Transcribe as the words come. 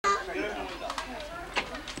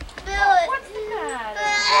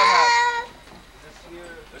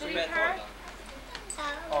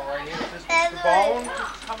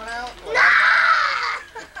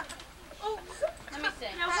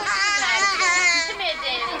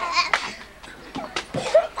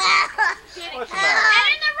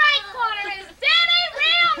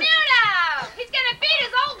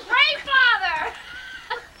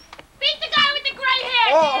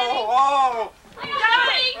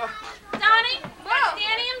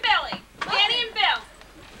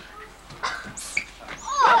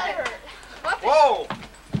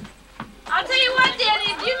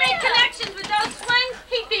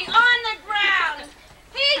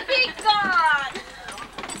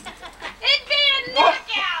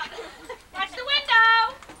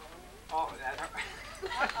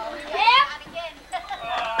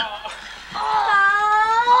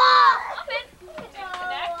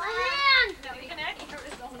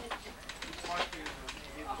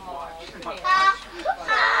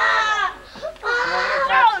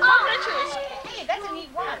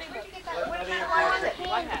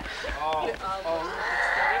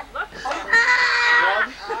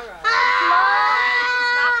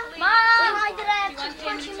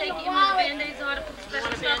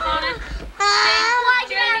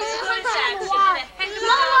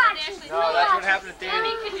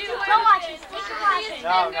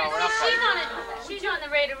the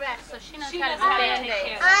Raiderettes, so she knows how to do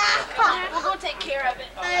Band-Aids. We'll go take care of it.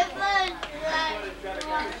 Yeah,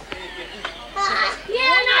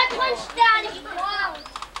 and I punched Daddy.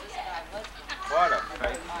 What a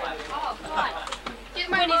face. Oh, God.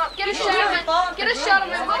 Get a shot of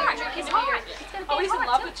my heart. Drink his heart. Oh, he's in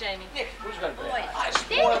love with Jamie. Who's going to play?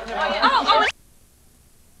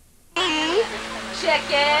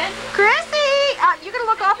 Chicken. Chrissy! You're going to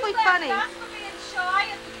look awfully funny.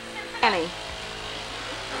 Annie.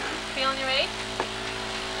 Feeling your age?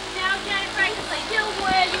 Now, Jennifer, I can play You'll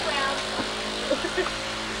Wear You Out.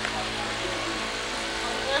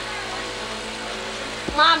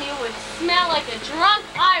 Mom, you would smell like a drunk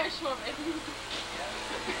Irish woman.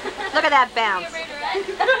 Look at that bounce.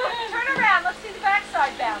 Turn around. Let's see the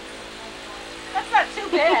backside bounce. That's not too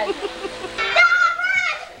bad.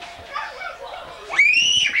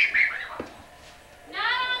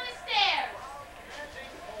 Not on the stairs.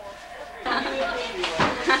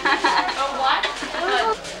 Oh, what?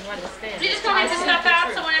 You just don't have to stuff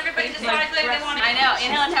out so when everybody decides whether they want to. I know.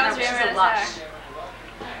 Inhale and Towers very lush.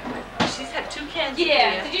 She's had 2 cans.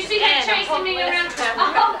 Yeah. Did you see her chasing me around?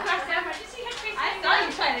 Oh, gosh, did you see her chasing me? I saw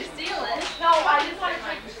you trying to steal it. No, I just wanted to.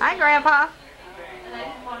 Hi, Grandpa. And I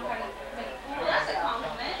didn't want her to. Well, that's a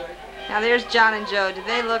compliment. Now there's John and Joe. Do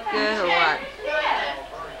they look good or what? Yeah.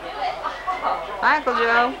 Hi, Uncle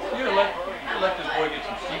Joe. You let this boy get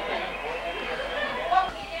some secrets.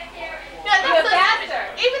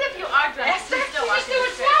 Even if you are drunk, you still want to do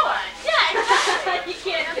it slower. Yeah, exactly. You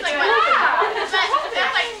can't. It's like,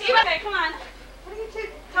 Okay, come on. What are you two?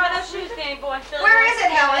 Tie those shoes, Danny boy. Where is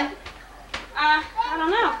it, Helen? I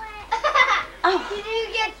don't know. Oh. Did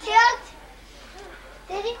you get tagged?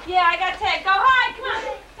 Did you? Yeah, I got tagged. Go hide. Come on.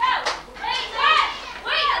 Go. Hey, Dad.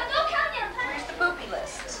 Wait, don't come here. Where's the poopy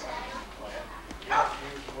list?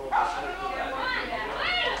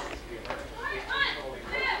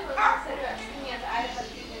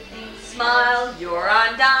 Smile, you're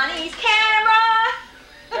on Donnie's camera.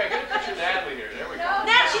 Hey, get a picture of Natalie here. There we go.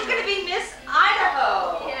 Now she's going to be Miss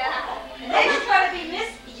Idaho. Yeah. And then she's going to be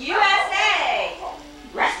Miss USA.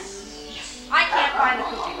 Yes. I can't find the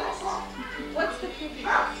poopy list. What's the poopy?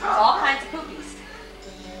 There's all kinds of poopies.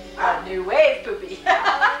 A new wave poopy.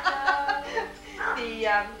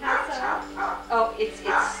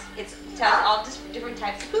 It tells all different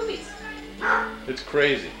types of poopies. It's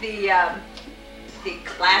crazy. The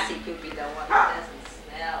classy poopy though, one that doesn't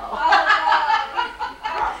smell.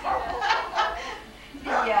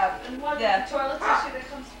 The Toilet tissue that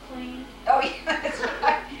comes clean. oh yeah, that's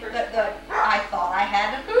right. I thought I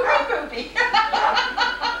had a poopy.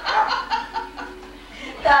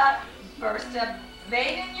 The burst of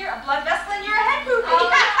vein in your blood vessel in your head poopy.